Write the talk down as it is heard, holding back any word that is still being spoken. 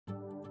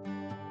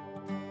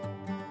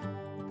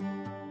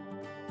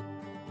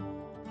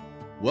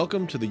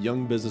Welcome to the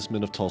Young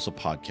Businessmen of Tulsa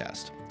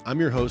podcast. I'm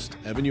your host,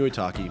 Evan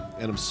Uitaki,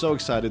 and I'm so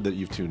excited that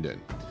you've tuned in.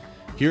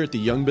 Here at the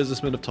Young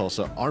Businessmen of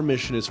Tulsa, our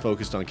mission is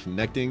focused on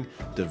connecting,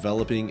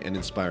 developing, and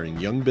inspiring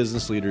young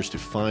business leaders to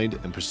find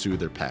and pursue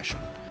their passion.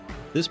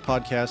 This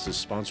podcast is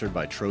sponsored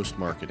by Trost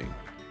Marketing.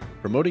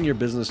 Promoting your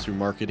business through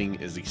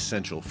marketing is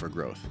essential for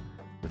growth.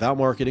 Without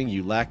marketing,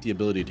 you lack the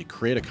ability to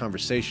create a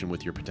conversation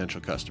with your potential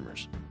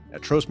customers.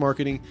 At Trost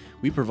Marketing,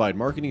 we provide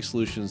marketing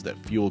solutions that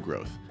fuel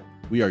growth.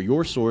 We are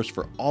your source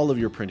for all of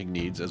your printing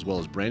needs, as well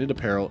as branded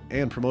apparel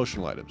and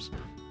promotional items.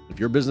 If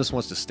your business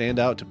wants to stand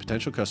out to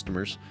potential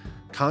customers,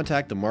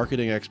 contact the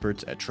marketing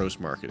experts at Trost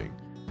Marketing.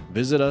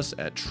 Visit us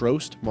at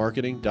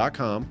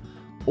trostmarketing.com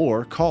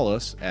or call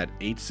us at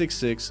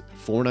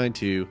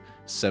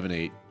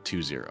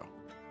 866-492-7820.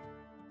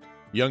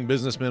 Young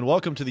businessmen,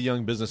 welcome to the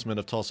Young Businessmen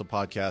of Tulsa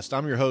podcast.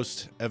 I'm your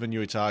host, Evan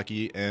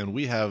Uitaki, and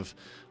we have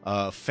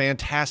a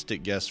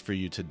fantastic guest for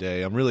you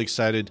today. I'm really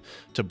excited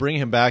to bring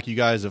him back. You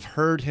guys have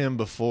heard him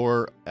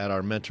before at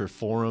our mentor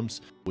forums.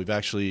 We've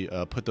actually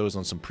put those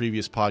on some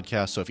previous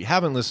podcasts, so if you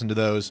haven't listened to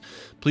those,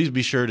 please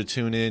be sure to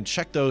tune in,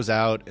 check those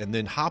out, and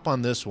then hop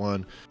on this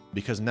one,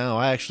 because now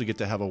I actually get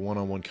to have a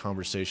one-on-one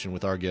conversation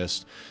with our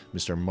guest,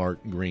 Mr. Mart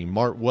Green.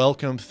 Mart,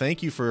 welcome.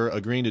 Thank you for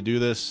agreeing to do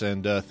this,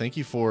 and thank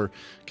you for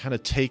kind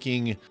of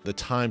taking the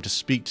time to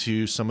speak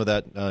to some of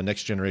that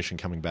next generation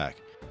coming back.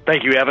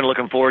 Thank you, Evan.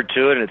 Looking forward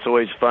to it, and it's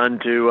always fun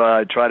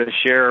to try to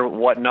share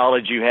what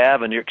knowledge you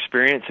have and your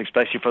experience,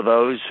 especially for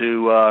those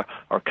who are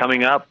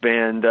coming up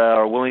and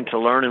are willing to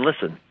learn and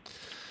listen.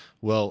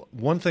 Well,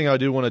 one thing I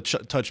do want to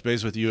touch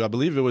base with you, I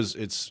believe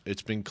it's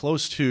been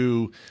close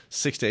to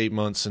 6 to 8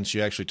 months since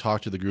you actually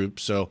talked to the group.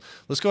 So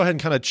let's go ahead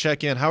and kind of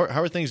check in. How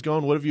are things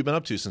going? What have you been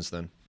up to since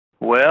then?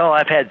 Well,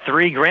 I've had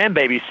 3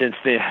 grandbabies since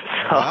then.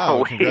 So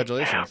wow,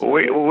 congratulations.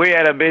 We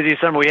had a busy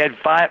summer. We had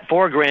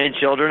 4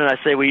 grandchildren, and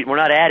I say we're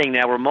not adding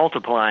now, we're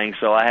multiplying.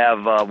 So I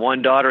have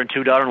 1 daughter and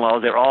 2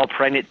 daughter-in-laws. They're all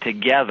pregnant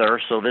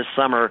together. So this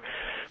summer,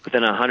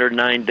 within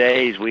 109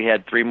 days, we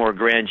had 3 more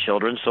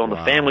grandchildren. So on the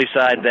family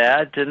side,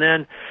 that, and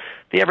then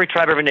the Every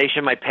Tribe, Every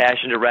Nation, my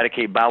passion to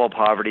eradicate Bible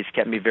poverty has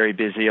kept me very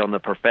busy on the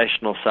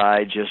professional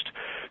side, just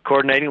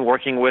coordinating,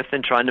 working with,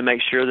 and trying to make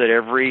sure that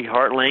every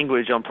heart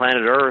language on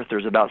planet Earth,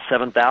 there's about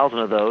 7,000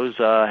 of those,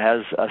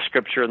 has a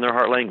scripture in their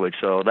heart language.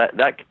 So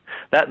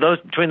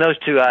between those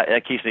two,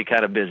 that keeps me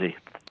kind of busy.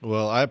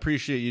 Well, I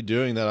appreciate you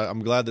doing that. I'm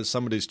glad that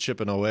somebody's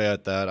chipping away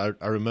at that.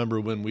 I remember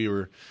when we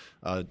were,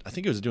 I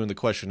think it was doing the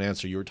question and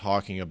answer, you were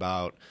talking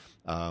about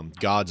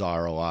God's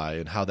ROI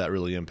and how that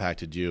really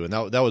impacted you. And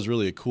that was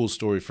really a cool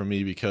story for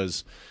me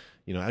because,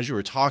 you know, as you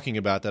were talking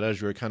about that,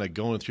 as you were kind of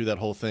going through that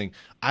whole thing,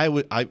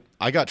 I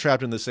got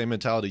trapped in the same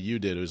mentality you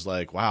did. It was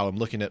like, wow, I'm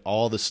looking at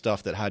all the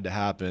stuff that had to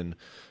happen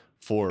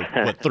for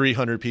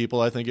 300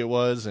 people, I think it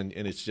was. And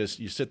it's just,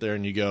 you sit there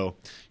and you go,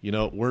 you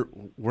know,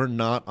 we're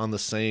not on the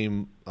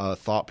same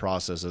thought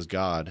process as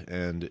God.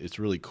 And it's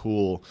really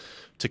cool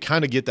to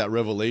kind of get that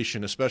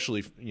revelation,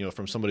 especially, you know,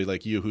 from somebody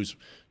like you who's,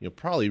 you know,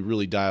 probably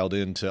really dialed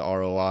into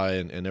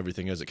ROI and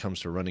everything as it comes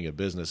to running a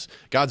business.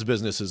 God's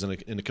business is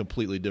in a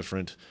completely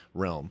different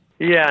realm.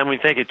 Yeah, and we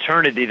think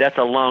eternity, that's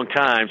a long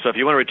time. So if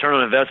you want a return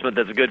on investment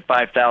that's a good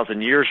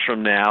 5,000 years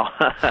from now,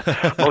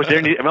 most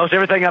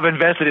everything I've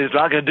invested in is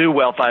not going to do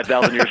well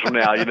 5,000 years from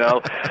now, you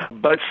know.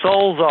 But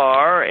souls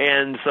are,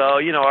 and so,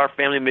 you know, our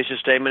family mission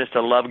statement is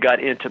to love God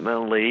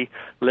intimately,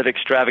 live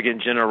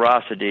extravagant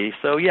generosity.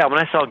 So, yeah, when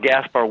I saw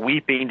Gaspar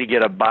weeping to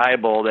get a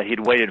Bible that he'd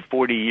waited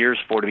 40 years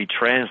for to be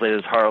translated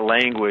as heart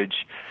language,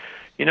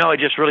 you know, it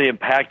just really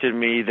impacted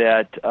me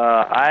that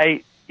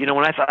I've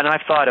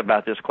thought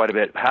about this quite a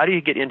bit. How do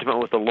you get intimate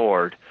with the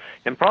Lord?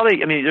 And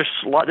probably, I mean,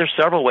 there's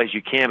several ways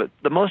you can, but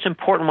the most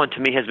important one to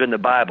me has been the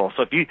Bible.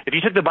 So if you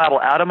took the Bible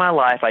out of my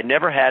life, I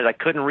never had it, I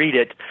couldn't read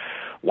it,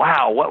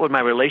 wow, what would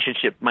my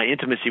relationship, my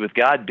intimacy with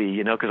God be,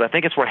 you know, because I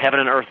think it's where heaven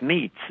and earth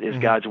meets, is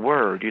God's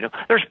Word, you know.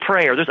 There's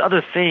prayer, there's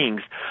other things,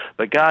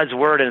 but God's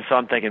Word, and so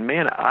I'm thinking,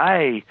 man,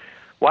 I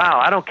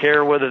don't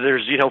care whether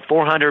there's, you know,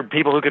 400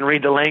 people who can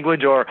read the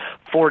language or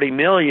 40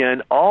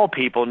 million, all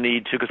people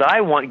need to, because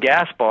I want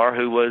Gaspar,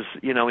 who was,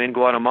 you know, in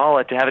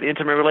Guatemala, to have an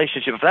intimate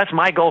relationship. If that's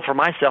my goal for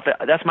myself,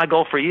 that's my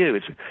goal for you.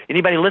 It's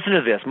anybody listen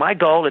to this. My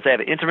goal is to have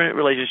an intimate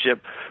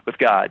relationship with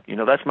God. You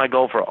know, that's my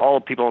goal for all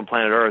people on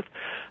planet Earth.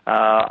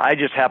 I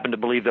just happen to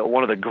believe that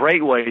one of the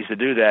great ways to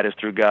do that is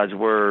through God's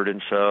Word.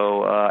 And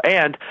so,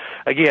 and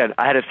again,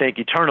 I had to think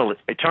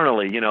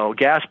eternally, you know,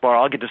 Gaspar,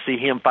 I'll get to see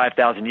him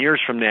 5,000 years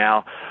from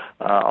now.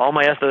 All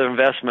my other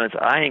investments,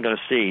 I ain't going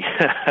to see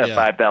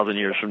 5,000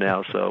 years from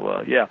now.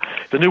 So,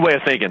 it's a new way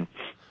of thinking.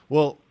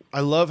 Well,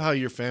 I love how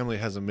your family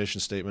has a mission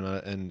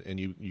statement, and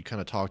you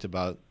kind of talked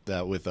about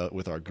that with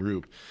our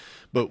group.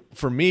 But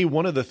for me,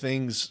 one of the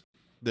things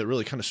that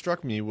really kind of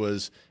struck me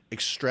was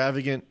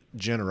extravagant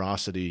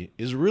generosity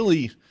is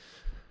really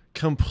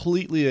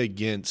completely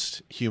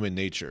against human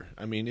nature.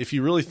 I mean, if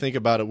you really think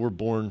about it, we're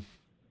born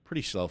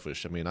pretty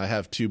selfish. I mean, I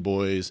have 2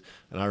 boys,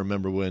 and I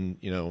remember when,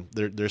 you know,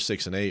 they're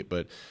 6 and 8,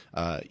 but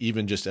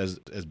even just as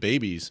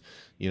babies,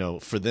 you know,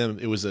 for them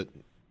it was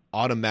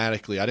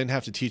automatically. I didn't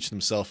have to teach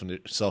them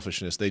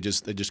selfishness. They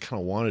just kind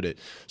of wanted it.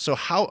 So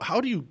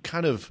how do you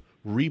kind of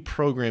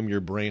reprogram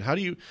your brain? How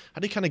do you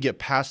kind of get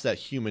past that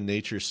human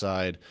nature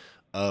side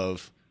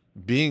of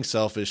being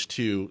selfish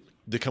to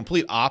the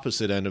complete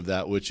opposite end of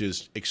that, which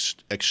is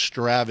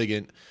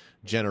extravagant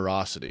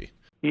generosity?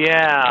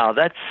 Yeah,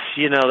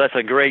 that's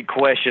a great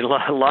question.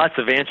 Lots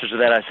of answers to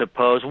that, I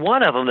suppose.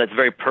 One of them that's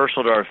very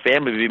personal to our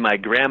family would be my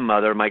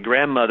grandmother. My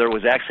grandmother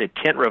was actually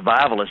a tent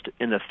revivalist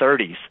in the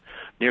 30s,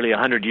 nearly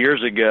 100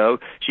 years ago.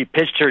 She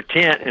pitched her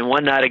tent, and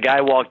one night a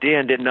guy walked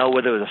in, didn't know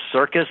whether it was a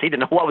circus. He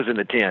didn't know what was in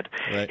the tent.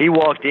 Right. He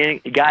walked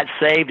in, he got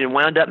saved, and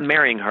wound up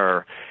marrying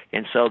her.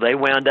 And so they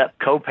wound up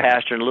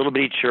co-pastoring little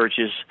bitty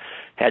churches,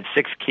 had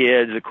 6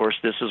 kids. Of course,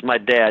 this was my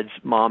dad's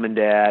mom and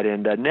dad,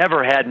 and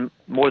never had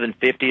more than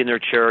 50 in their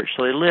church.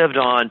 So they lived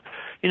on,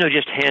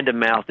 just hand to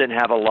mouth, didn't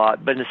have a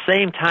lot. But at the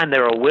same time, they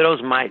were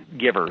widows' mite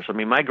givers. I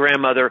mean, my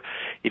grandmother,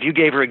 if you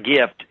gave her a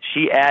gift,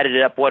 she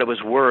added up what it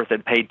was worth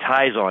and paid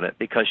tithes on it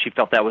because she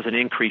felt that was an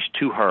increase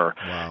to her.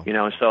 Wow.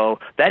 So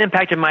that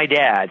impacted my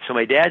dad. So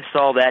my dad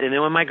saw that, and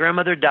then when my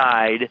grandmother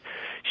died,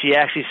 she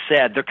actually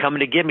said, "They're coming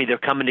to get me. They're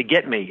coming to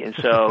get me." And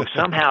so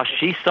somehow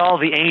she saw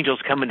the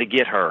angels coming to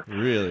get her.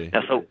 Really?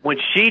 Now, so when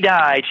she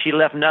died, she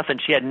left nothing.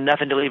 She had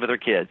nothing to leave with her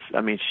kids.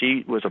 I mean,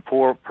 she was a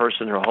poor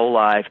person her whole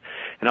life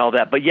and all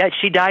that. But yet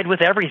she died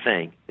with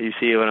everything. You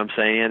see what I'm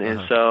saying?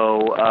 And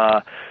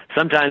so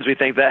sometimes we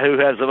think that who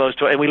has the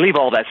most, and we leave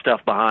all that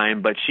stuff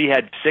behind. But she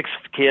had 6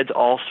 kids,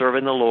 all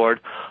serving the Lord.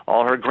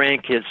 All her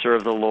grandkids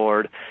served the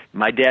Lord.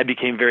 My dad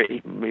became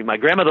my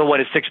grandmother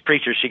wanted 6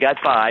 preachers. She got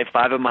 5.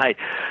 5 of my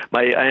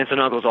aunts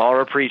and uncles, all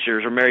are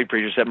preachers or married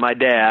preachers, except my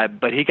dad.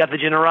 But he got the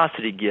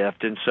generosity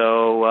gift. And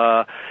so,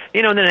 and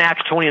then in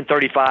Acts 20 and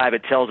 35,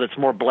 it tells it's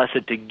more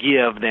blessed to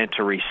give than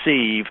to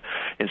receive.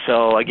 And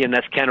so, again,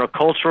 that's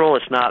countercultural.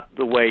 It's not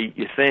the way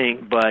you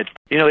think, but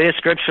it is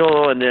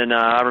scriptural. And then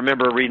I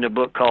remember reading a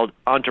book called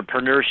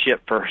Entrepreneurship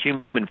for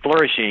Human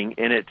Flourishing,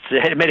 and it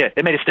made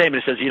a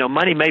statement. It says,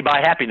 money may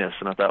buy happiness.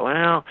 And I thought,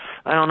 well,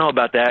 I don't know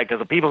about that because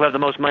the people who have the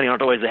most money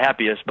aren't always the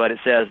happiest. But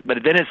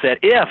then it said,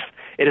 if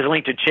it is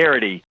linked to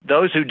charity,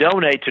 those who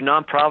donate to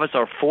nonprofits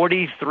are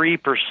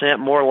 43%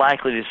 more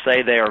likely to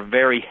say they are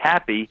very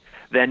happy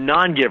than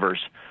non-givers.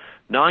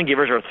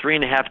 Non-givers are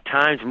 3.5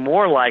 times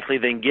more likely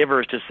than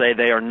givers to say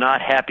they are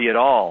not happy at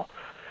all.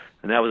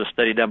 And that was a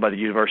study done by the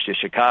University of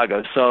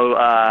Chicago. So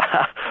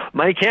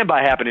money can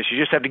buy happiness. You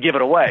just have to give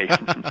it away.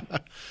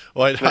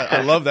 Well,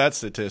 I love that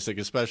statistic,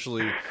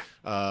 especially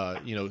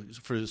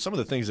for some of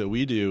the things that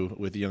we do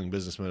with the Young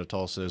Businessmen of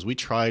Tulsa is we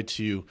try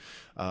to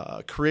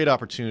create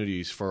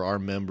opportunities for our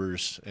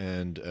members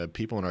and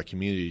people in our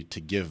community to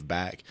give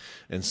back.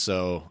 And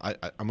so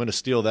I'm going to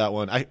steal that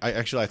one.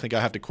 I think I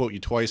have to quote you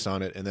twice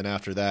on it, and then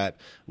after that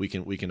we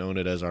can own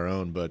it as our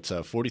own. But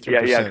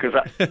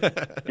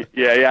 43%.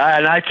 Yeah.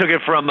 And I took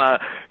it from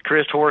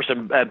Chris Horst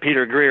and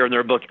Peter Greer in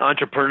their book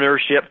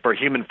Entrepreneurship for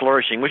Human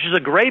Flourishing, which is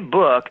a great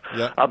book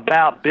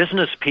about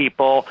business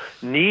people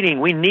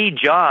we need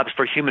jobs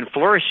for human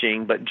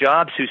flourishing, but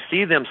jobs who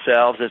see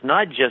themselves as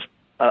not just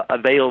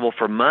available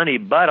for money,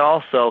 but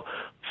also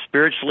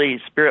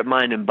spiritually, spirit,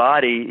 mind, and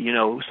body,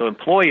 so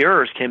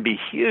employers can be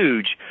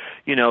huge,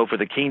 for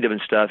the kingdom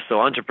and stuff. So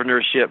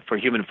Entrepreneurship for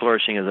Human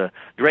Flourishing is a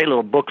great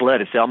little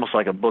booklet. It's almost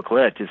like a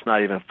booklet. It's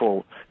not even a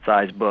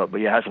full-size book,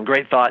 but it has some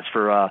great thoughts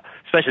for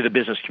especially the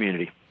business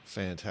community.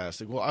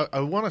 Fantastic. Well, I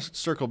want to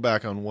circle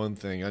back on one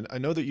thing. I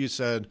know that you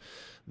said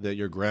that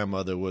your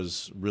grandmother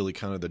was really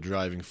kind of the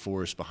driving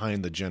force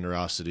behind the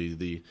generosity,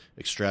 the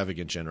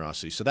extravagant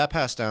generosity. So that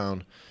passed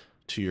down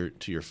to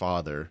your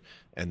father,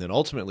 and then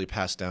ultimately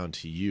passed down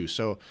to you.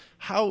 So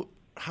how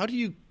do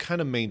you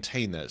kind of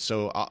maintain that?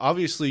 So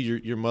obviously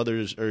your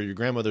mother's or your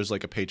grandmother's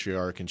like a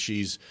patriarch, and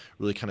she's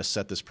really kind of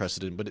set this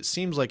precedent. But it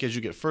seems like as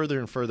you get further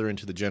and further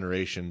into the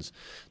generations,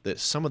 that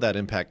some of that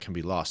impact can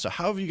be lost. So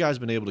how have you guys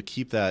been able to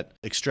keep that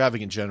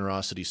extravagant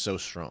generosity so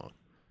strong?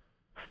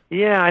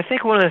 Yeah, I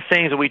think one of the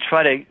things that we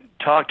try to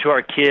talk to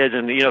our kids,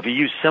 and if you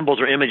use symbols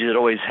or images, it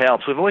always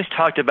helps. We've always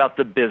talked about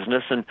the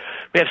business, and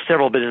we have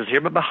several businesses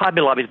here, but Hobby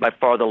Lobby is by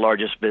far the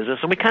largest business,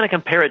 and we kind of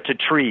compare it to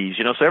trees.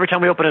 So every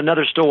time we open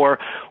another store,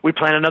 we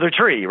plant another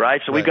tree,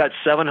 right? So we've got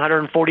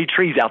 740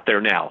 trees out there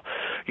now.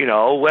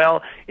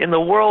 Well, in the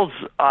world's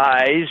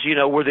eyes,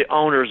 we're the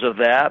owners of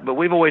that, but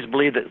we've always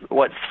believed that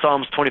what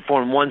Psalms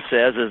 24:1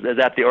 says is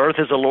that the earth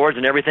is the Lord's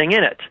and everything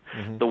in it,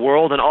 the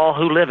world and all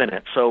who live in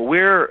it. So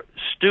we're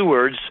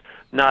stewards,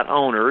 not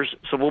owners.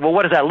 So, well,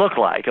 what does that look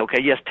like?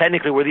 Okay, yes,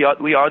 technically we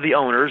are the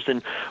owners,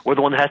 and we're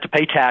the one that has to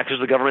pay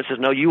taxes. The government says,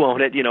 no, you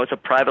own it. It's a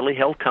privately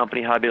held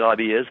company, Hobby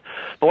Lobby is.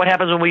 But what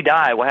happens when we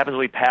die? What happens when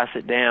we pass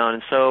it down?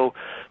 And so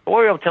what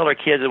we're able to tell our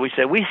kids is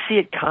we see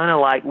it kind of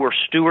like we're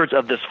stewards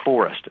of this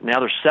forest. Now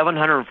there's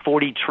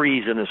 740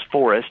 trees in this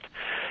forest,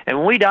 and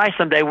when we die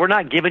someday, we're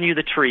not giving you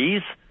the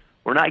trees.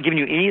 We're not giving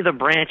you any of the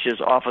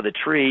branches off of the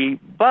tree,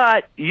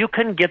 but you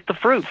can get the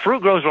fruit.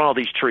 Fruit grows on all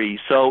these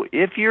trees. So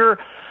if you're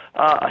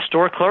a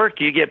store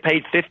clerk, you get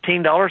paid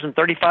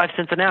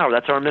 $15.35 an hour.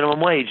 That's our minimum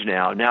wage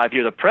now. Now, if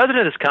you're the president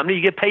of this company,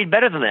 you get paid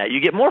better than that.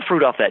 You get more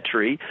fruit off that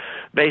tree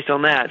based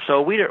on that.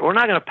 So we're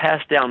not going to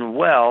pass down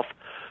wealth.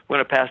 We're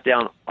going to pass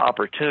down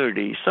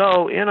opportunity.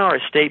 So in our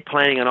estate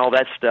planning and all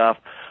that stuff,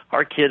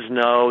 our kids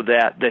know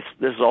that this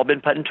has all been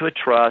put into a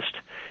trust.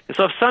 And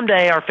so if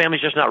someday our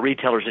family's just not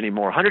retailers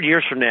anymore, 100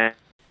 years from now,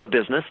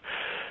 business,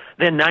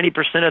 then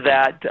 90% of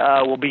that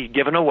will be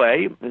given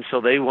away, and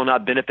so they will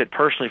not benefit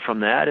personally from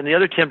that. And the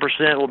other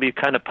 10% will be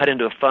kind of put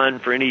into a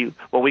fund for any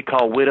what we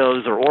call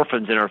widows or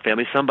orphans in our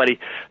family, somebody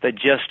that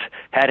just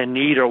had a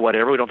need or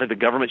whatever. We don't think the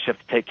government should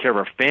have to take care of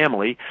our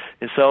family.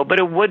 And so, but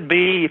it would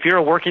be, if you're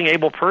a working,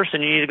 able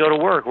person, you need to go to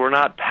work. We're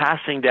not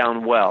passing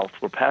down wealth.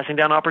 We're passing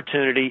down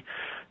opportunity,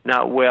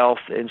 not wealth.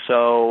 And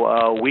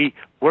so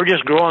we're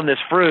just growing this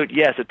fruit.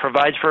 Yes, it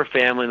provides for a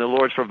family, and the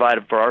Lord's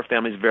provided for our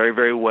families very,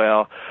 very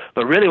well.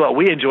 But really what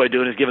we enjoy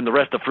doing is giving the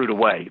rest of the fruit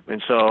away.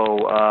 And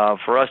so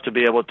for us to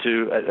be able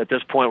to, at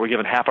this point, we're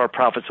giving half our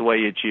profits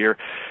away each year.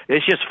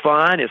 It's just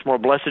fun. It's more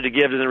blessed to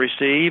give than to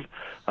receive.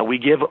 We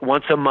give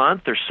once a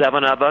month. There's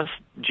 7 of us.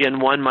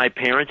 Gen 1, my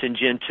parents, and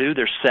Gen 2,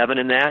 there's 7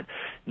 in that.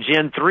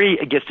 Gen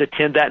 3 gets to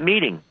attend that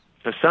meeting.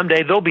 So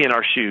someday they'll be in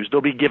our shoes.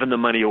 They'll be giving the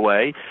money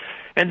away.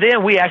 And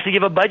then we actually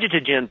give a budget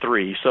to Gen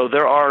 3. So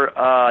there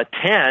are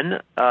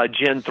 10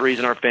 Gen 3s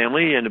in our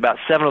family, and about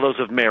 7 of those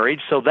have married.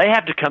 So they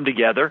have to come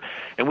together,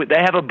 and they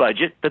have a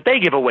budget that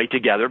they give away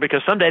together,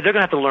 because someday they're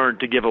going to have to learn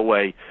to give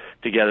away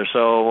together.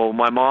 So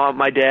my mom,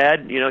 my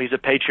dad, he's a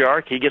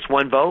patriarch. He gets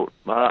 1 vote.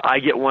 I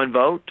get 1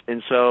 vote.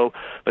 And so,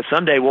 but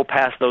someday we'll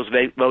pass those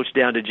votes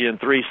down to Gen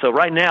 3. So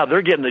right now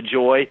they're getting the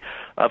joy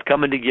of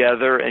coming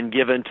together and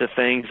giving to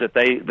things that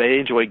they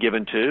enjoy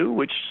giving to,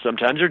 which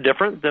sometimes are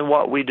different than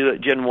what we do at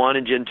Gen 1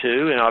 and Gen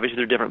 2, and obviously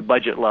they're different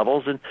budget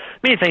levels. And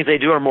many things they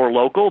do are more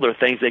local. They're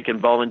things they can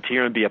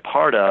volunteer and be a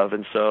part of.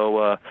 And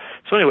so,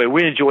 anyway,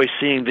 we enjoy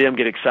seeing them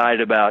get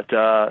excited about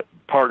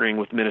partnering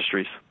with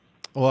ministries.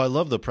 Well, I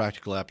love the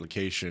practical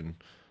application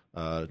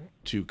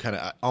to kind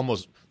of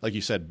almost, like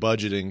you said,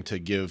 budgeting to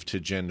give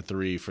to Gen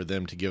 3 for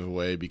them to give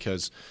away,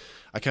 because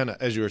I kind of,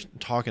 as you were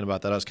talking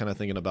about that, I was kind of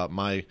thinking about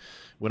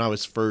when I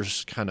was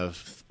first kind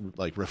of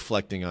like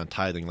reflecting on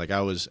tithing. Like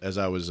as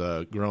I was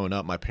growing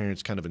up, my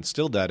parents kind of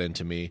instilled that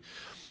into me.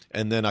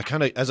 And then I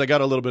kind of, as I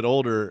got a little bit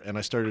older and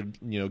I started,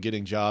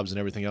 getting jobs and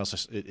everything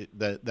else,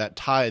 that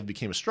tithe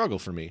became a struggle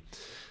for me.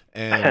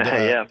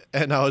 And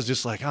and I was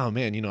just like, oh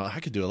man, I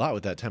could do a lot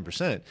with that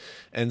 10%.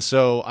 And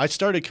so I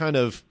started kind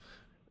of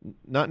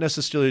not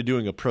necessarily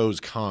doing a pros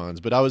cons,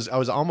 but I was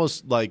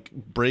almost like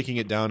breaking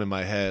it down in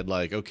my head,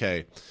 like,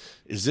 okay,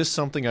 is this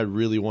something I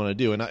really want to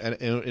do? And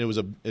it was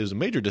a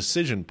major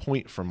decision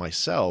point for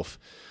myself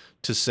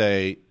to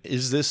say,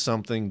 is this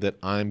something that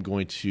I'm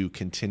going to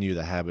continue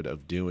the habit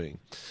of doing?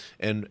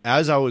 And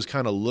as I was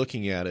kind of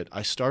looking at it,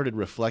 I started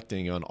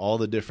reflecting on all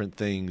the different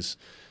things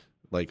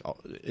like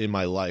in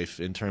my life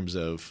in terms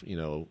of,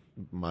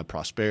 my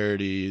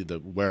prosperity,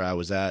 where I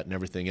was at and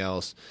everything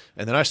else.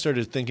 And then I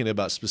started thinking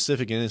about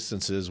specific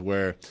instances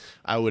where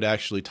I would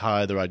actually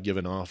tithe or I'd give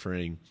an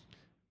offering,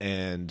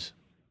 and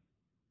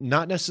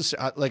not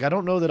necessarily, like, I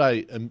don't know that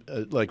I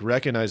like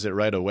recognize it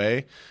right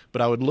away,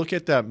 but I would look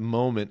at that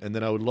moment, and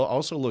then I would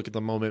also look at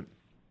the moment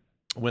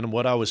when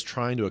what I was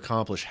trying to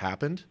accomplish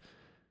happened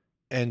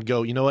and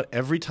go, you know what,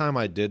 every time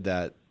I did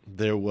that,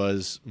 there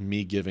was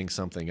me giving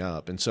something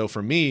up. And so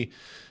for me,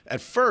 at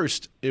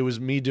first, it was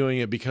me doing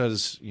it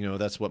because,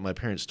 that's what my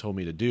parents told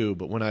me to do.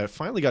 But when I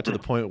finally got to the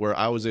point where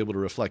I was able to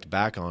reflect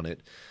back on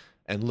it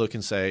and look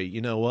and say, you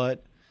know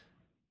what,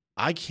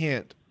 I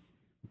can't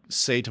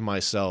say to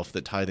myself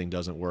that tithing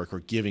doesn't work or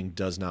giving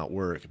does not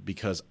work,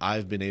 because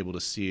I've been able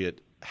to see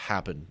it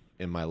happen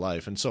in my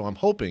life. And so I'm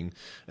hoping,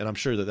 and I'm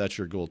sure that that's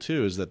your goal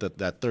too, is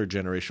that third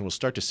generation will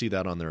start to see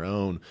that on their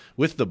own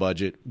with the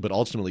budget, but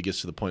ultimately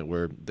gets to the point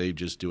where they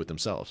just do it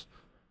themselves.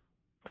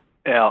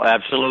 Yeah,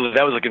 absolutely.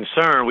 That was a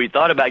concern. We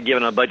thought about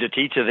giving a budget to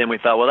each of them. We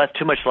thought, well, that's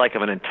too much like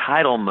of an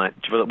entitlement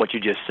for what you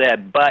just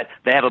said, but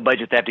they have a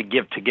budget they have to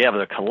give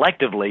together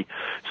collectively.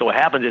 So what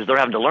happens is they're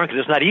having to learn,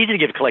 because it's not easy to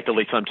give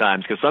collectively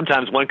sometimes, because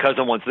sometimes one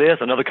cousin wants this,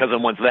 another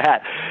cousin wants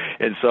that.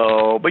 And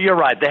so, but you're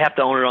right, they have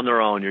to own it on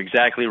their own. You're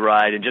exactly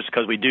right. And just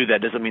because we do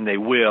that doesn't mean they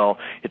will.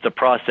 It's a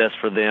process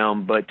for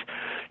them. But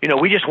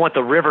we just want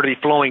the river to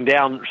be flowing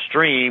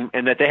downstream,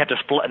 and that they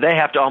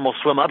have to almost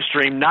swim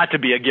upstream not to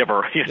be a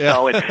giver.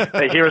 And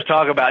they hear us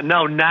talk about,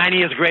 no,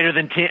 90 is greater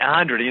than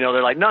 100.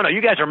 They're like, no,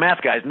 you guys are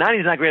math guys. 90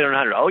 is not greater than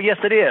 100. Oh, yes,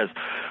 it is.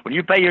 When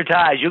you pay your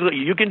tithes,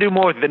 you can do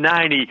more with the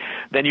 90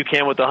 than you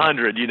can with the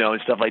 100,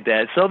 and stuff like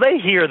that. So they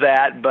hear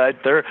that, but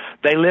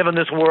they live in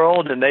this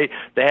world, and they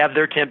have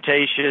their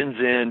temptations.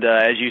 And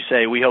as you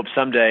say, we hope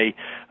someday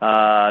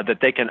that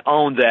they can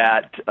own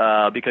that,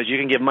 because you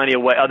can give money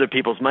away, other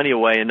people's money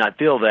away, and not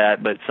feel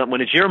that. But when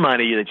it's your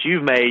money that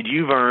you've made,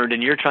 you've earned,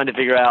 and you're trying to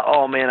figure out,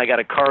 oh man, I got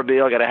a car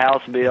bill, I got a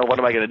house bill, what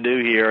am I going to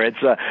do here?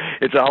 It's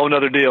a whole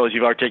other deal, as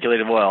you've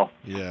articulated well.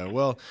 Yeah,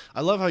 well,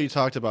 I love how you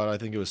talked about, I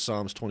think it was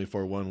Psalms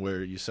 24:1,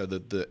 where you said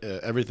that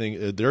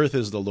the earth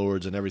is the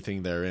Lord's and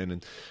everything therein,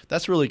 and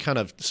that's really kind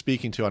of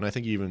speaking to, and I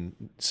think you even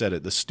said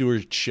it, the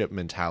stewardship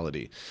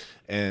mentality.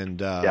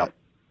 And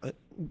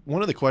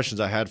one of the questions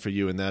I had for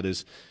you, and that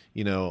is,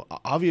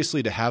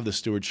 obviously to have the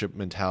stewardship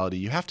mentality,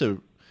 you have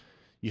to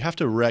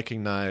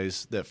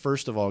recognize that,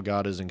 first of all,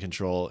 God is in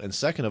control, and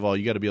second of all,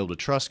 you got to be able to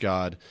trust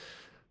God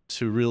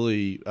to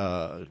really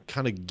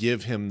kind of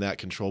give him that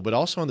control. But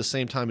also, at the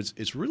same time,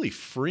 it's really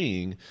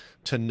freeing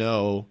to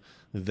know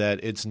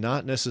that it's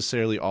not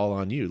necessarily all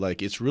on you.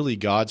 Like, it's really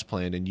God's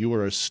plan, and you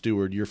are a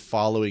steward. You're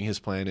following his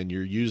plan, and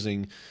you're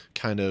using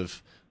kind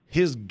of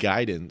his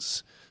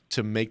guidance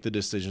to make the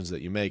decisions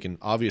that you make. And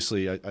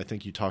obviously, I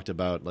think you talked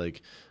about,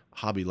 like,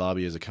 Hobby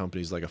Lobby as a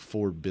company is like a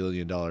 $4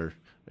 billion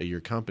a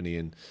year company.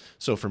 And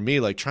so for me,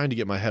 like, trying to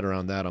get my head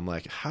around that, I'm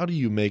like, how do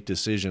you make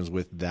decisions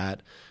with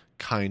that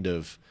kind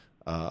of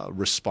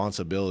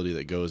responsibility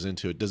that goes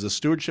into it? Does the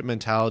stewardship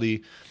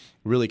mentality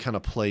really kind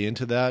of play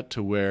into that,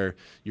 to where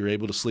you're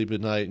able to sleep at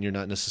night and you're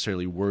not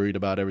necessarily worried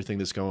about everything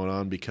that's going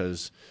on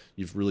because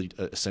you've really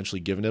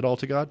essentially given it all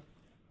to God?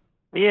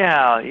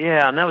 Yeah,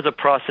 and that was a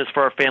process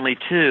for our family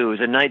too. It was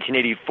in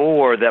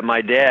 1984 that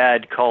my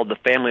dad called the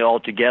family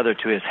all together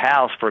to his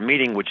house for a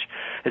meeting, which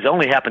has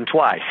only happened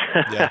twice.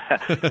 Yeah.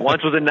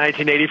 Once was in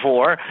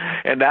 1984,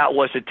 and that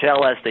was to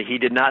tell us that he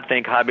did not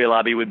think Hobby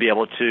Lobby would be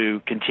able to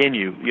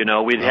continue.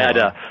 We'd had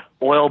a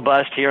oil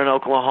bust here in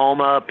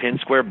Oklahoma. Penn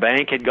Square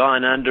Bank had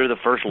gone under, the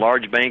first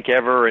large bank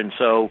ever, and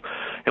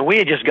we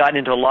had just gotten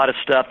into a lot of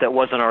stuff that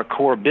wasn't our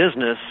core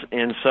business,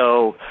 and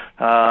so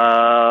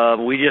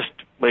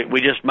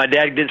my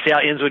dad didn't see how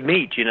ends would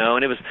meet,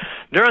 and it was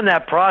during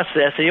that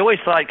process. He always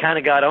thought kind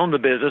of God owned the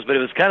business, but it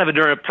was kind of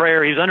during a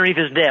prayer. He was underneath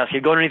his desk.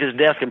 He'd go underneath his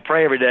desk and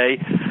pray every day.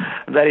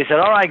 That he said,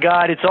 "All right,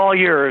 God, it's all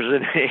yours."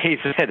 And he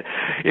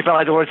felt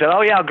like the Lord said,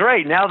 "Oh yeah,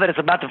 great. Now that it's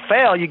about to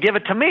fail, you give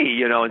it to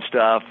me, and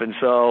stuff." And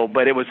so,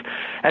 but it was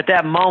at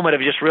that moment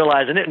of just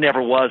realizing it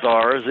never was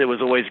ours. It was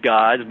always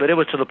God's. But it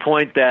was to the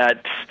point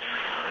that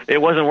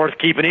it wasn't worth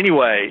keeping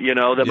anyway,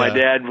 that my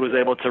dad was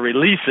able to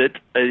release it,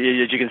 as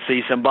you can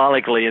see,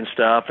 symbolically and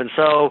stuff. And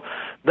so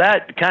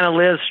that kind of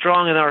lives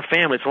strong in our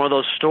family. It's one of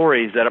those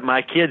stories that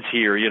my kids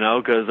hear,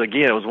 because,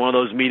 again, it was one of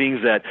those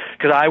meetings that,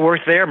 because I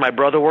worked there, my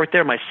brother worked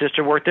there, my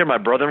sister worked there, my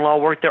brother-in-law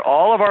worked there,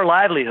 all of our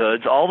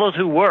livelihoods, all those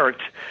who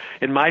worked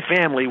in my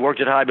family worked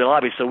at Hobby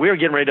Lobby. So we were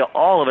getting ready to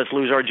all of us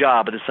lose our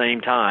job at the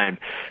same time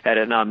had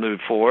it not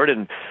moved forward.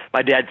 And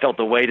my dad felt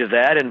the weight of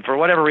that. And for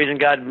whatever reason,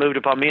 God moved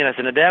upon me. And I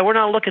said, "No, Dad, we're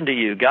not looking to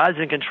you. God's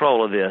in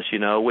control of this,"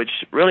 which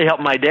really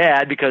helped my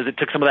dad, because it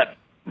took some of that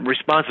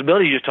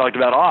responsibility you just talked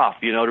about off,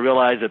 to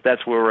realize that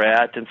that's where we're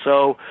at. And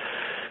so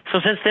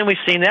since then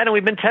we've seen that, and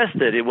we've been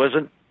tested. It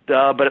wasn't,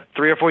 but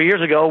 3 or 4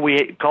 years ago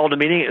we called a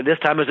meeting. This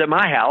time it was at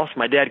my house.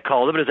 My dad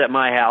called it, but it was at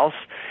my house.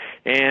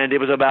 And it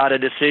was about a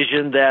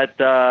decision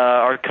that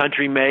our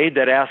country made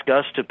that asked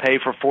us to pay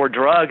for 4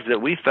 drugs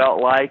that we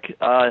felt like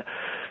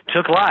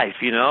took life,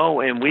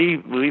 and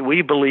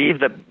we believe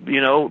that,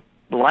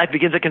 life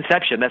begins at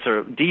conception. That's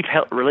a deep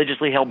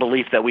religiously held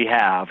belief that we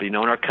have, and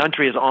our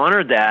country has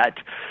honored that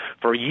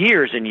for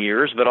years and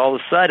years, but all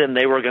of a sudden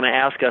they were going to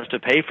ask us to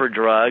pay for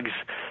drugs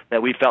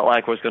that we felt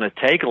like was going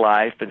to take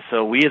life. And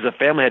so we as a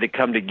family had to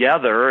come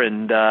together,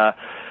 and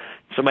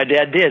so my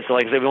dad did. So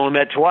like I said, we only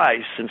met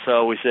twice, and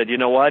so we said, you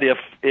know what,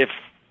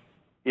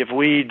 if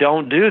we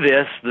don't do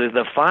this,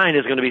 the fine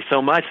is going to be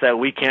so much that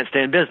we can't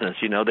stay in business.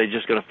 They're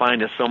just going to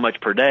fine us so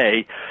much per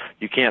day.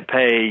 You can't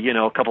pay, a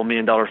 $2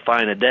 million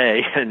fine a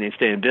day and you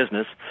stay in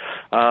business.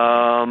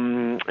 But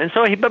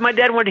my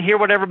dad wanted to hear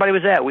what everybody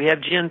was at. We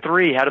have Gen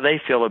 3. How do they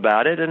feel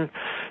about it? And,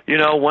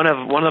 one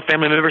of the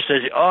family members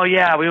says, "Oh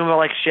yeah, we went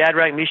like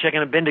Shadrach, Meshach,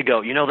 and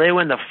Abednego. They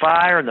went in the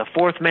fire and the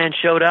fourth man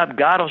showed up.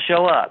 God will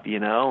show up,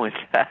 And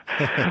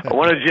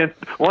one of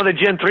the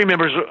Gen 3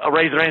 members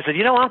raised their hand and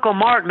said, Uncle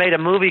Mark made a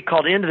movie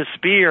called Into the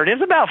Spear, and it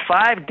was about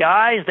 5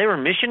 guys. They were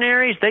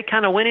missionaries. They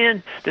kind of went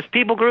in this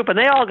people group, and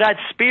they all got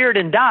speared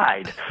and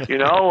died.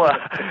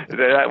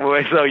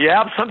 So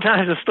yeah,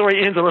 sometimes the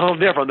story ends a little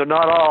different. They're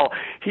not all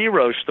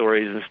hero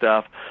stories and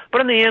stuff.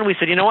 But in the end, we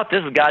said,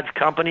 this is God's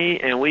company,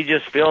 and we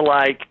just feel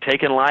like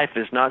taking life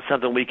is not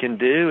something we can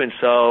do, and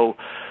so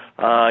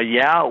we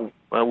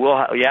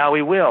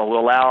will. We'll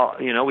allow.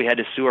 We had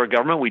to sue our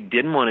government. We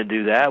didn't want to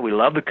do that. We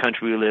love the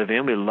country we live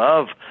in. We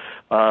love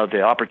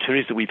the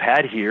opportunities that we've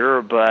had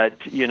here, but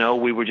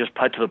we were just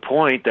put to the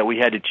point that we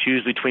had to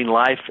choose between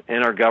life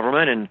and our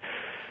government,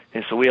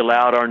 and so we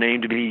allowed our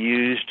name to be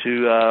used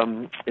to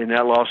in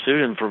that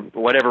lawsuit, and for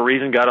whatever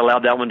reason, God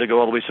allowed that one to go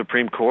all the way to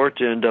Supreme Court,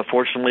 and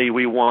fortunately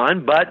we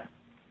won. But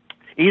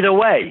either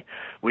way,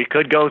 we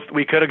could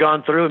have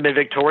gone through and been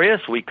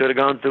victorious. We could have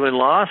gone through and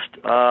lost.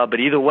 But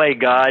either way,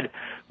 God,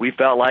 we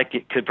felt like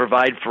it could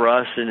provide for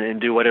us and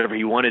do whatever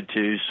He wanted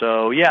to.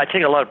 So yeah, I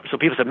think a lot. So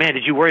people said, "Man,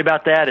 did you worry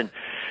about that?" And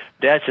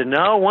Dad said,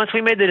 "No. Once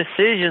we made the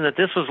decision that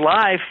this was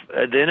life,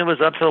 then it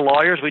was up to the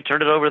lawyers. We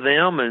turned it over to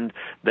them, and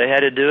they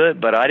had to do it.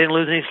 But I didn't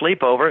lose any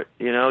sleep over it.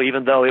 You know,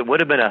 even though it would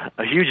have been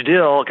a huge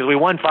deal because we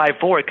won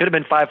 5-4. It could have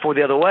been 5-4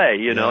 the other way.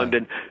 You know, and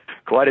been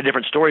quite a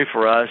different story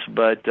for us.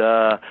 But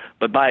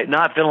by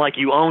not feeling like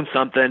you own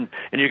something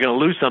and you're going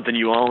to lose something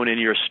you own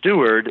and you're a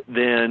steward,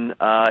 then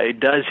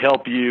it does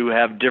help you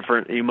have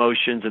different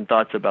emotions and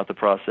thoughts about the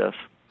process."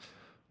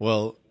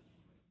 Well,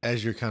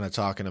 as you're kind of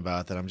talking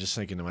about that, I'm just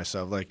thinking to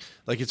myself, like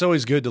it's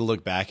always good to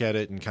look back at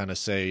it and kind of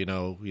say,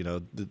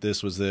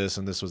 this was this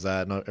and this was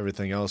that and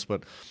everything else.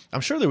 But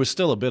I'm sure there was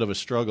still a bit of a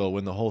struggle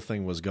when the whole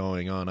thing was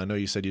going on. I know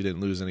you said you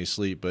didn't lose any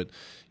sleep, but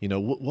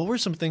what were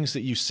some things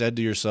that you said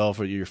to yourself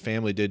or your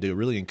family did to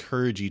really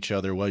encourage each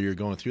other while you were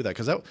going through that?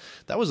 Because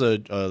that was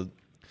a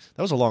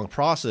long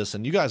process,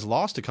 and you guys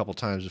lost a couple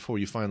times before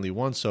you finally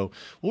won. So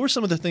what were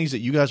some of the things that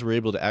you guys were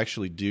able to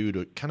actually do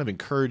to kind of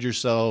encourage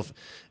yourself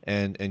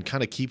and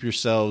kind of keep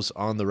yourselves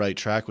on the right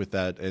track with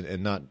that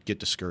and not get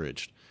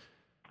discouraged?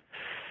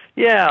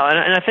 Yeah,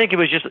 and I think it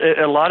was just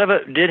a lot of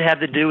it did have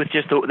to do with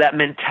just that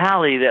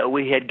mentality that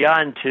we had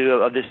gotten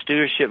to of the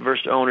stewardship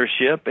versus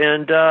ownership.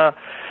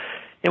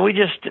 And we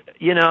just,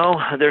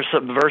 there's a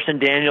verse in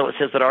Daniel that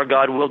says that our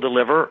God will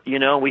deliver.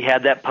 We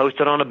had that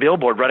posted on a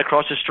billboard right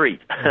across the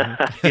street.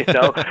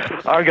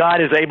 Our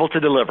God is able to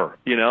deliver,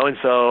 and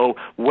so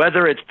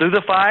whether it's through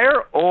the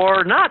fire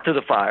or not through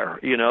the fire,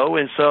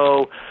 and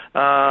so,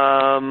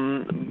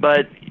 and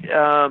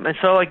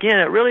so again,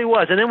 it really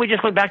was. And then we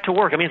just went back to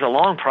work. I mean, it's a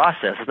long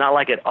process. It's not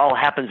like it all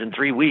happens in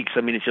 3 weeks.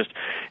 I mean,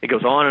 it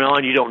goes on and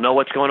on. You don't know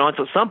what's going on.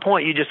 So at some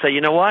point you just say,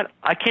 you know what?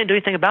 I can't do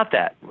anything about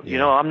that.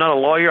 Yeah. I'm not a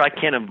lawyer. I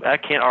can't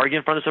argue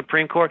in front of the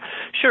Supreme Court.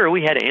 Sure,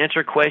 we had to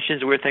answer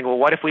questions. We were thinking, well,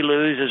 what if we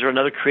lose? Is there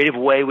another creative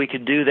way we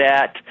could do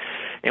that?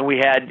 And we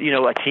had,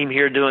 a team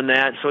here doing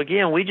that. So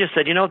again, we just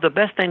said, the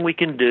best thing we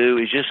can do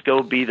is just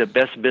go be the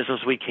best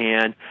business we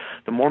can.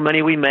 The more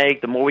money we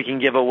make, the more we can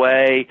give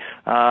away.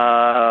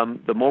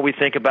 The more we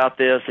think about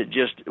this, it's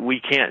just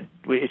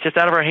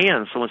out of our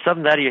hands. So when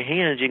something's out of your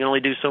hands, you can only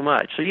do so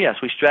much. So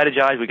yes, we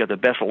strategized. We got the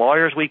best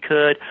lawyers we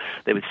could.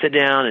 They would sit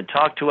down and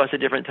talk to us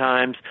at different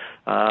times.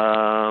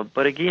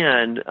 But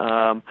again,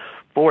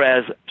 for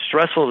as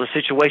stressful as the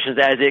situations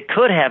as it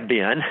could have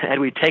been, had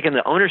we taken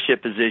the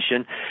ownership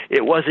position,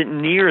 it wasn't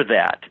near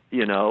that,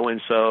 and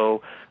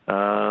so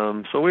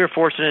so we were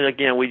fortunate.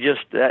 Again,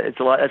 that's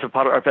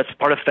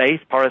part of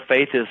faith. Part of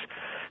faith is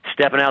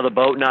stepping out of the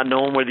boat, not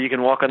knowing whether you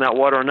can walk on that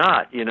water or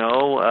not. You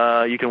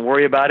can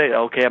worry about it.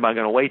 Okay, am I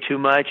going to weigh too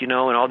much? And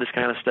all this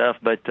kind of stuff.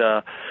 But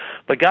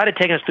God had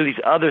taken us through these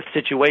other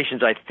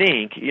situations. I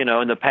think, in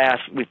the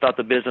past, we thought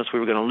the business we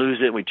were going to lose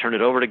it. We turned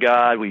it over to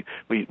God. We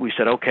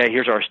said, okay,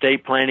 here's our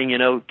estate planning.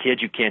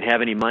 Kids, you can't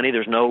have any money.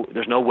 There's no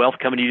wealth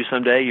coming to you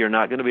someday. You're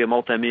not going to be a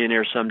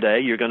multimillionaire someday.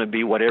 You're going to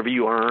be whatever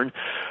you earn.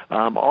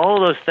 All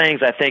of those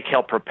things I think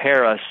helped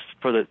prepare us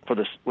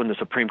when the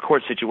Supreme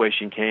Court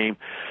situation came,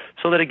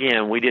 so that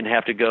again we didn't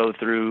have to go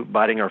through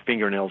biting our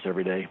fingernails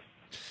every day.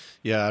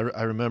 Yeah,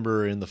 I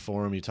remember in the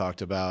forum you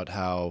talked about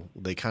how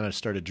they kind of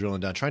started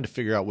drilling down, trying to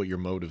figure out what your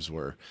motives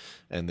were.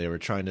 And they were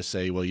trying to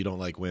say, well, you don't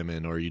like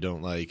women, or you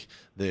don't like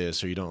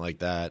this, or you don't like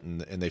that.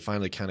 And they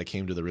finally kind of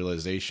came to the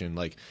realization,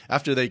 like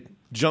after they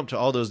jumped to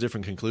all those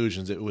different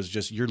conclusions, it was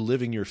just you're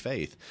living your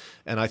faith.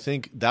 And I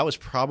think that was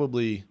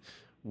probably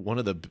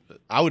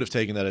I would have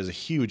taken that as a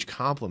huge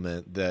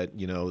compliment that,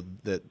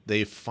 that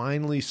they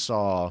finally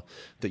saw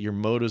that your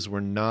motives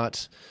were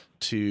not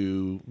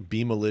to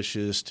be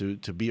malicious, to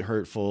be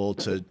hurtful,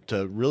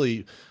 to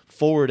really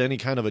forward any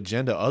kind of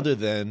agenda other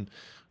than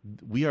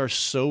we are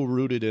so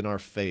rooted in our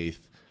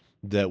faith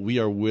that we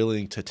are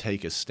willing to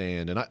take a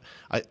stand. And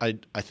I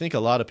think a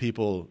lot of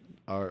people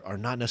are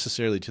not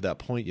necessarily to that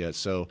point yet.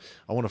 So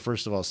I want to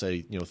first of all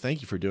say,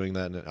 thank you for doing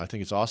that. And I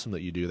think it's awesome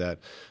that you do that.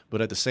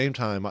 But at the same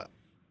time,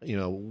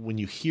 when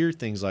you hear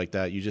things like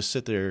that, you just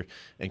sit there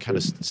and kind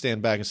of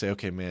stand back and say,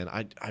 okay, man,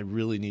 I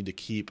really need to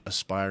keep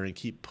aspiring,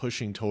 keep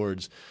pushing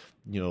towards,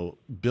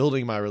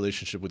 building my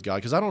relationship with God,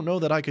 because I don't know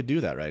that I could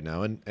do that right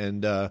now.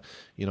 And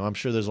I'm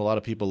sure there's a lot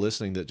of people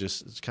listening that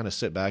just kind of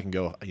sit back and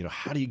go,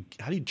 how do you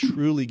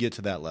truly get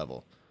to that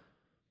level?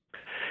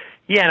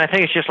 Yeah, and I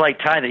think it's just like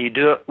tithing. You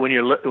do it when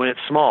it's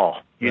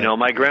small. Right.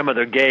 My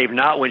grandmother gave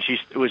not when she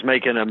was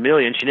making $1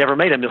 million. She never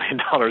made $1 million in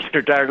her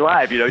entire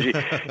life. She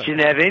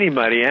didn't have any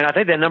money. And I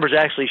think that numbers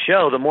actually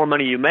show the more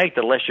money you make,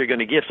 the less you're going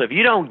to give. So if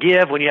you don't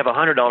give when you have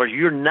 $100,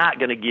 you're not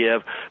going to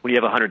give when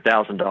you have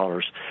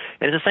 $100,000.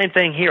 And it's the same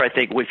thing here. I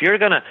think if you're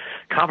going to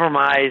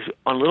compromise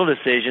on little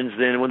decisions,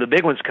 then when the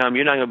big ones come,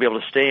 you're not going to be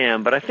able to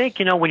stand. But I think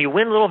when you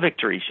win little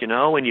victories,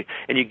 when you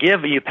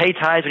give, you pay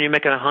tithes when you're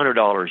making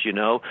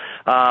 $100,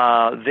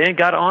 then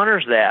God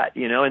honors that,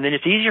 and then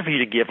it's easier for you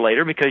to give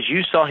later because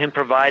you saw him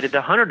provide at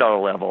the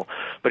 $100 level.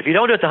 But if you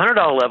don't do it at the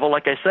 $100 level,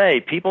 like I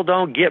say, people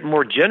don't get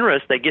more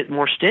generous; they get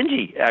more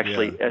stingy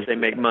actually as they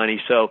make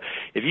money. So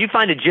if you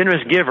find a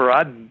generous giver,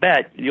 I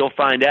bet you'll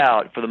find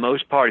out for the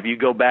most part, if you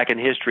go back in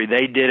history,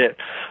 they did it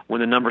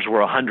when the numbers were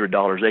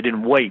 $100. They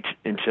didn't wait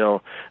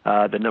until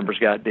the numbers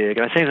got big.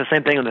 And I think it's the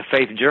same thing on the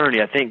faith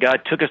journey. I think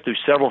God took us through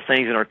several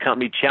things in our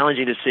company,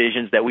 challenging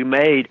decisions that we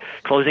made,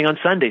 closing on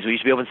Sundays. We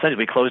used to be open Sundays.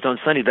 We closed on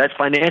Sundays. That's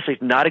financially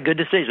not a good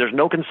decision. There's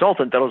no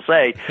consultant that'll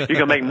say you're going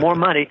to make more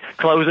money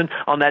closing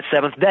on that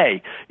seventh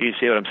day. You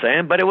see what I'm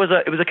saying? But it was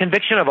a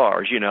conviction of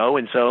ours,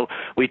 and so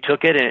we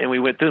took it and we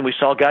went through and we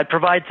saw God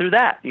provide through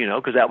that,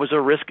 because that was a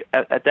risk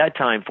at that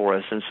time for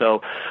us. And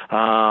so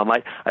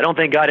I don't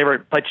think God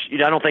ever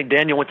I don't think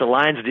Daniel went to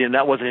Lion's Den.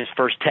 That wasn't his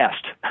first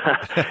test.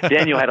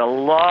 Daniel had a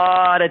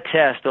lot of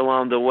tests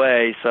along the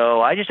way.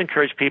 So I just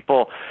encourage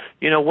people,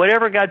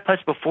 whatever God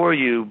puts before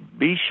you,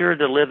 be sure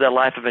to live that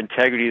life of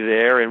integrity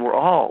there. And we're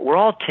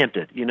all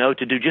tempted,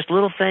 to do just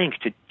little things,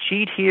 to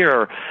cheat here,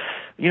 or,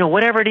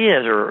 whatever it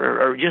is,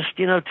 or just,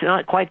 to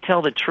not quite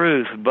tell the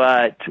truth.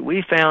 But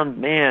we found,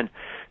 man,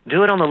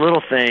 do it on the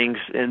little things,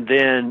 and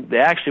then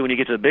actually when you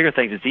get to the bigger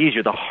things, it's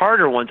easier. The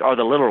harder ones are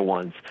the little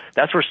ones.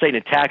 That's where Satan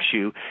attacks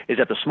you, is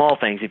at the small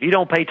things. If you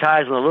don't pay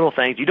tithes on the little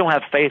things, you don't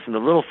have faith in the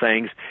little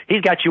things,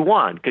 he's got you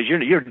won, because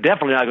you're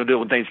definitely not going to do it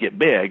when things get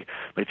big.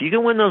 But if you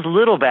can win those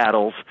little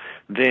battles,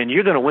 then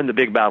you're going to win the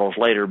big battles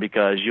later,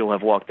 because you'll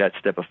have walked that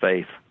step of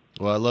faith.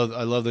 Well,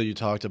 I love that you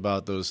talked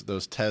about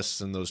those tests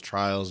and those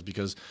trials,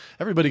 because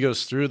everybody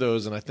goes through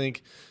those, and I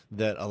think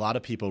that a lot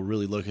of people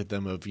really look at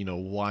them of,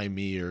 why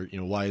me, or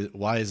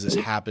why is this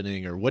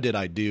happening, or what did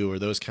I do, or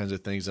those kinds of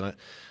things, and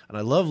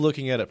I love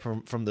looking at it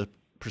from the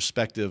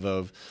perspective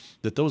of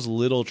that those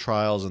little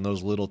trials and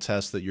those little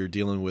tests that you're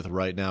dealing with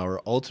right now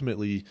are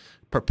ultimately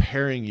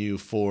preparing you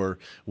for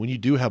when you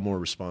do have more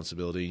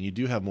responsibility and you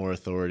do have more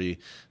authority,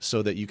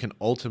 so that you can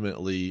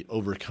ultimately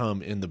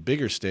overcome in the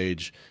bigger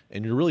stage,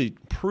 and you're really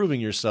proving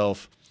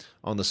yourself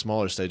on the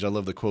smaller stage. I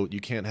love the quote,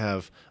 you can't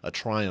have a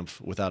triumph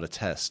without a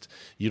test.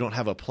 You don't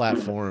have a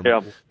platform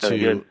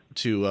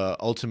to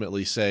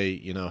ultimately say,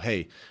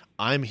 hey,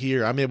 I'm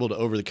here, I'm able to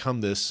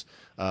overcome this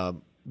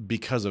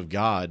because of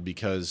God,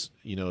 because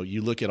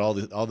you look at all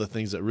the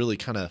things that really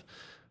kind of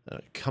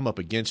come up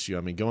against you.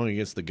 I mean, going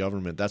against the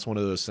government, that's one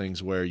of those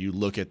things where you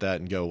look at that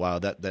and go, wow,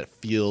 that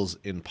feels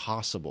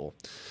impossible.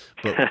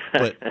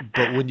 But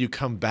when you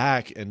come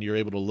back and you're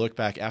able to look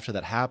back after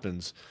that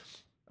happens,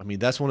 I mean,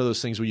 that's one of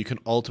those things where you can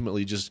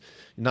ultimately just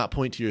not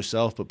point to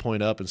yourself, but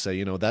point up and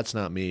say, that's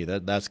not me,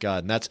 that's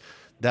God. And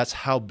that's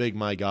how big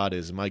my God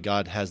is. And my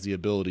God has the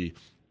ability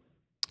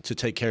to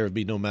take care of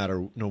me no matter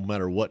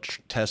what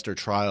test or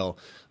trial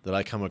that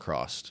I come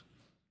across.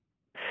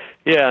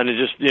 Yeah, and it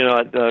just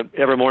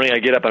every morning I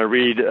get up and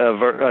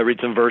I read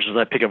some verses, and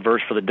I pick a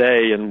verse for the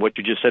day. And what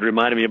you just said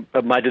reminded me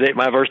of my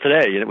verse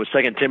today, and it was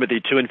 2 Timothy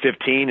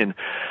 2:15. And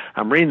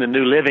I'm reading the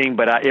New Living,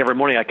 but every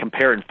morning I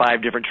compare it in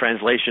 5 different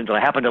translations. And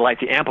I happen to like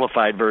the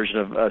Amplified version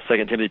of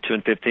 2 Timothy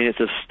 2:15. It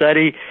says,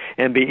 "Study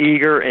and be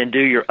eager and do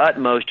your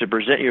utmost to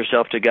present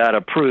yourself to God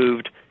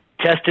approved,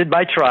 tested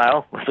by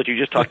trial," that's what you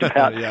just talked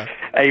about, yeah.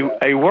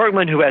 A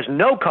workman who has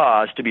no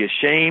cause to be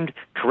ashamed,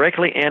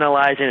 correctly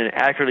analyzing and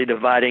accurately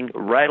dividing,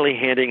 rightly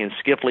handing and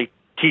skillfully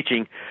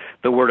teaching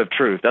the word of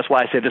truth. That's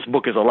why I say this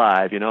book is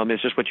alive.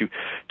 It's just what you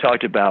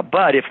talked about.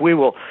 But if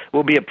we'll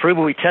be approved,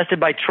 we'll be tested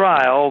by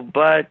trial,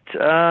 but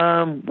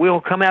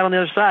we'll come out on the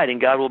other side, and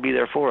God will be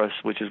there for us,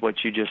 which is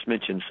what you just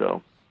mentioned.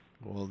 So,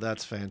 well,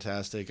 that's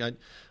fantastic.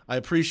 I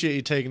appreciate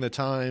you taking the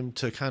time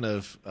to kind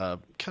of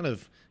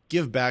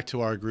give back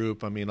to our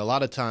group. I mean, a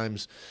lot of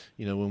times,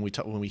 when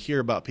we hear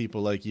about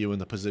people like you in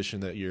the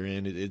position that you're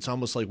in, it's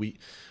almost like we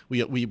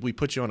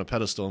put you on a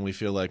pedestal, and we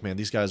feel like, man,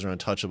 these guys are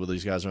untouchable,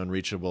 these guys are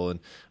unreachable,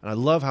 and I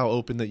love how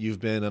open that you've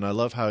been, and I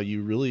love how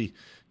you really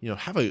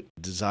have a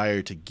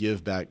desire to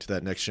give back to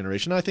that next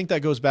generation. And I think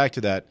that goes back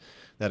to that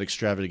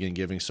extravagant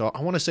giving. So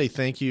I want to say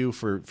thank you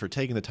for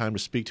taking the time to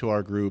speak to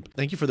our group.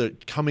 Thank you for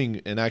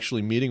coming and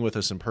actually meeting with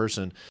us in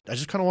person. I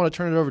just kind of want to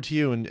turn it over to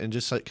you and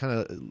just kind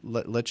of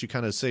let you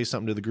kind of say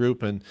something to the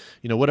group, and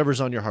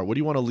whatever's on your heart. What do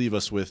you want to leave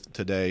us with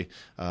today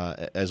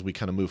as we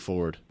kind of move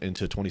forward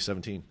into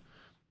 2017?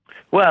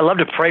 Well, I love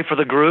to pray for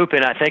the group,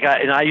 and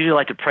I usually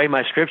like to pray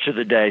my scripture of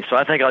the day. So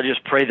I think I'll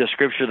just pray the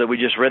scripture that we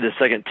just read, the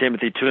 2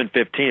 Timothy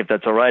 2:15, if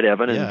that's all right,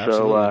 Evan. Yeah, and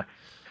so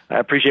I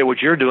appreciate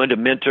what you're doing to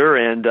mentor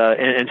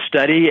and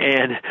study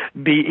and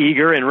be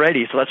eager and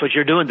ready. So that's what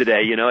you're doing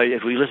today.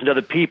 If we listen to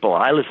other people,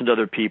 I listen to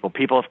other people.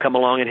 People have come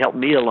along and helped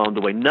me along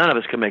the way. None of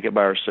us can make it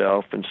by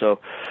ourselves. And so,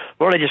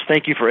 Lord, I just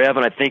thank you for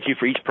Evan. I thank you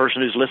for each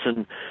person who's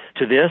listened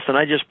to this. And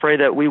I just pray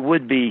that we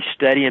would be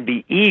steady and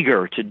be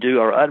eager to do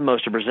our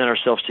utmost to present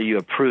ourselves to you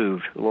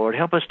approved. Lord,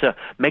 help us to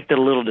make the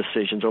little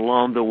decisions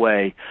along the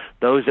way,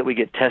 those that we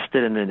get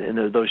tested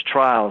in those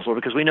trials, Lord,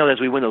 because we know that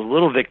as we win those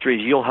little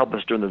victories, you'll help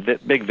us during the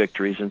big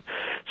victories. And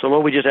so,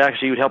 Lord, we just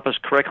ask you would help us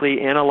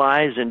correctly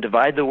analyze and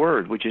divide the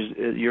word, which is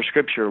your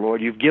scripture,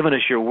 Lord. You've given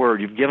us your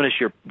word. You've given us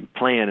your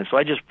plan. And so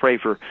I just pray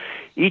for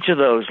each of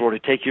those, Lord, to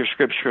take your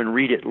scripture and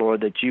read it,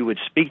 Lord, that you would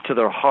speak to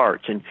their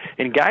hearts and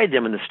guide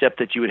them in the step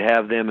that you would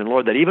have them. And,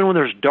 Lord, that even when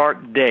there's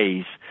dark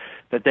days,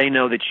 that they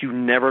know that you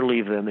never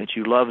leave them, that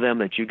you love them,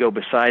 that you go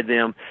beside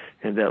them,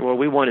 and that, Lord,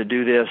 we want to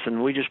do this.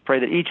 And we just pray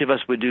that each of us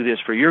would do this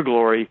for your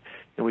glory.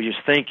 And we just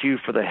thank you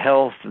for the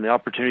health and the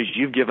opportunities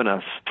you've given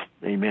us.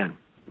 Amen.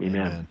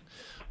 Amen.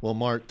 Well,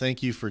 Mart,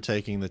 thank you for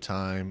taking the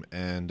time,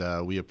 and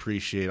we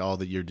appreciate all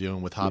that you're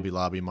doing with Hobby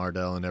Lobby,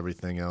 Mardel, and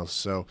everything else.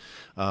 So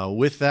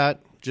with that,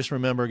 just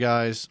remember,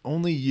 guys,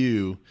 only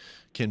you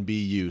can be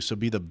you. So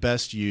be the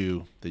best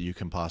you that you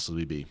can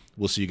possibly be.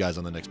 We'll see you guys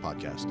on the next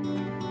podcast.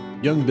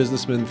 Young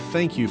businessmen,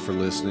 thank you for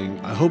listening.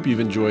 I hope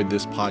you've enjoyed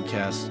this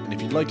podcast. And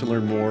if you'd like to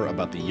learn more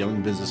about the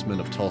young businessmen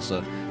of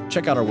Tulsa,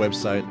 check out our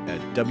website at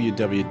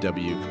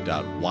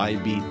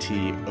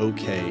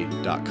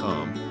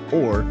www.ybtok.com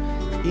or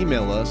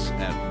email us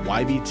at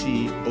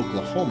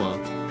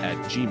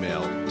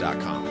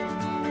ybtoklahoma@gmail.com.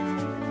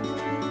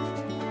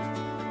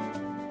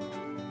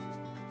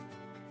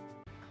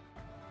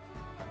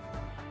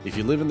 If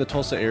you live in the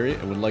Tulsa area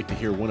and would like to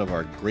hear one of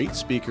our great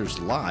speakers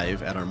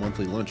live at our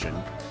monthly luncheon,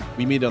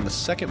 we meet on the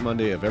second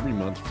Monday of every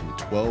month from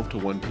 12 to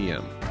 1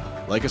 p.m.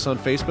 Like us on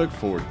Facebook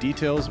for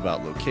details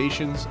about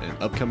locations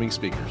and upcoming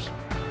speakers.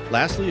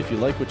 Lastly, if you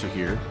like what you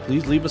hear,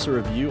 please leave us a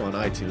review on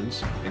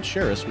iTunes and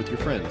share us with your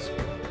friends.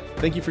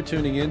 Thank you for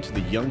tuning in to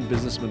the Young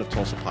Businessmen of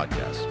Tulsa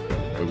podcast,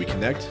 where we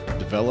connect,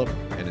 develop,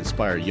 and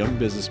inspire young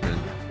businessmen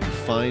to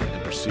find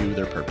and pursue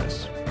their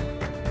purpose.